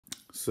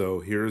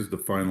So here's the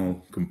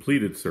final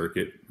completed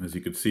circuit. As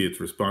you can see, it's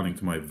responding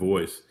to my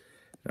voice.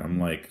 I'm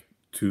like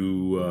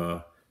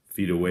 2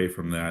 feet away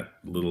from that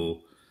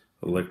little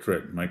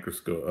electret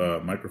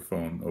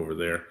microphone over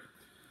there.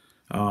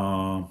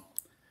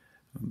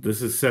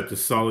 This is set to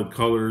solid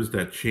colors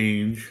that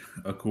change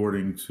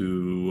according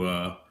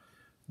to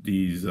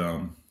these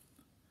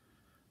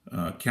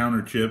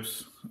counter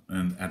chips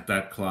and at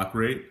that clock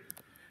rate.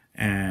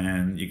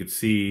 And you can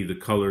see the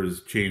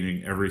colors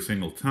changing every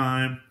single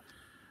time.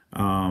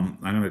 I'm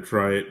going to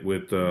try it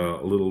with a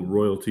little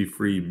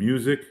royalty-free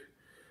music,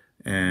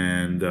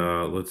 and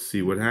let's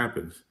see what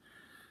happens.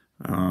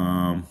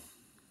 Hold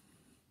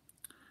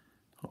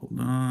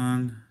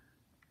on.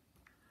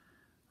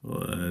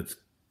 Let's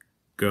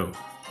go.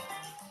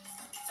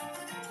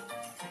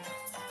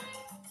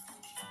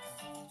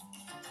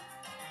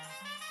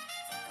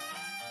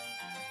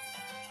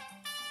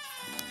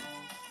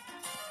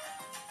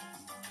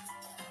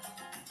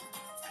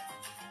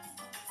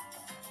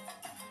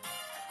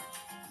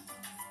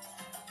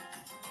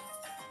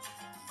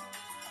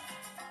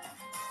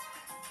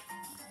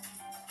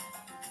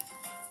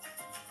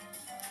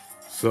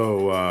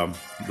 So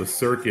the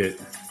circuit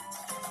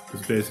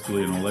is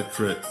basically an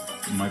electret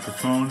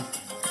microphone,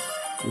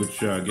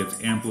 which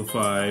gets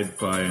amplified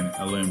by an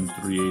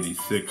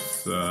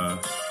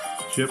LM386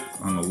 chip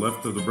on the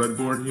left of the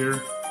breadboard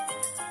here.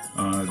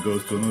 It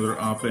goes to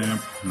another op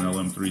amp, an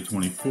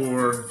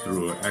LM324,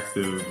 through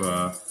active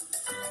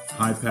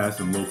high pass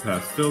and low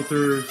pass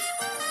filters,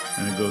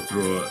 and it goes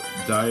through a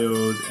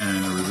diode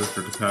and a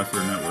resistor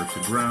capacitor network to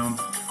ground,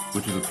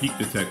 which is a peak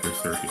detector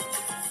circuit.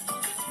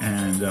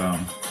 And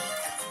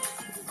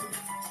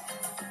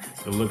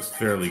it looks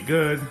fairly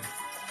good.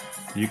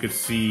 You could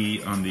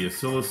see on the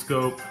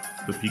oscilloscope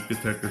the peak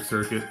detector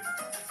circuit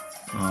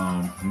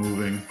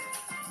moving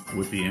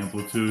with the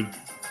amplitude.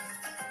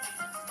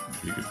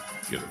 If you could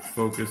get a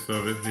focus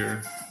of it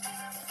here.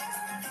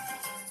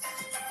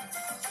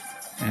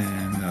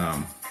 And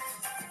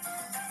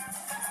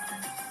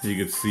you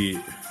can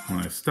see when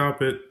I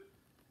stop it,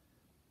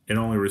 it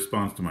only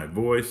responds to my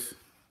voice.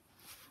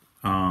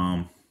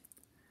 And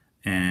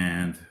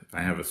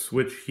I have a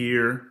switch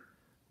here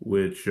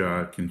which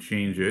can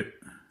change it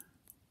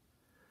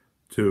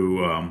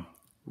to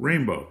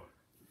rainbow.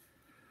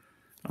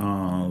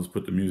 Let's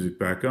put the music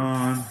back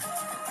on.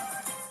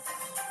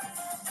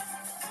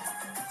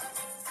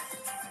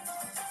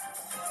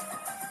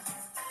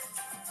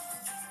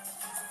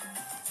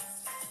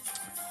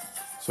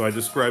 So I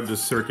described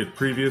this circuit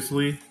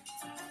previously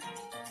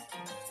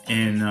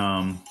in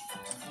a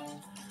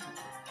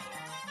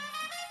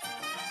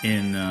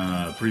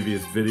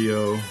previous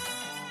video.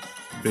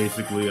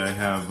 Basically, I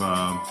have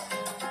a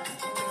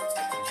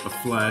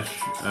flash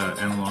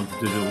analog to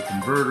digital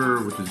converter,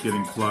 which is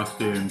getting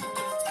clocked in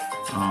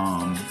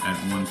at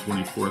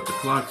 1/24th the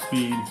clock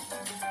speed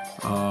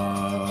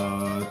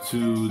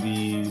to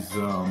the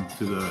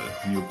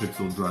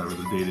neopixel driver,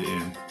 the data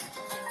in.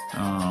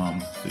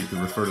 So you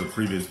can refer to the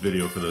previous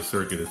video for the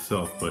circuit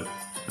itself, but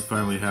I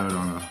finally have it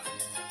on a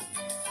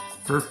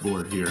perf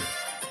board here.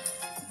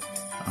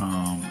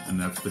 And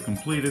that's the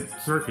completed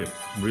circuit.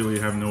 Really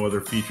have no other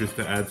features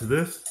to add to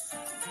this,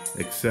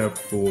 except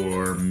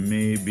for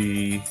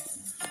maybe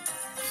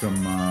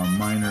some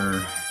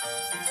minor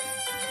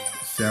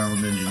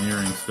sound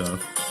engineering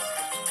stuff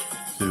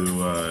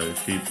to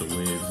shape the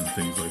waves and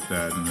things like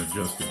that, and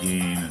adjust the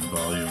gain and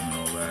volume and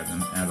all that,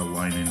 and add a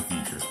line-in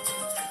feature.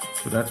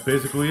 But that's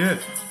basically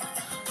it.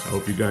 I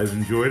hope you guys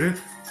enjoyed it.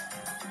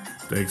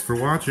 Thanks for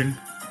watching.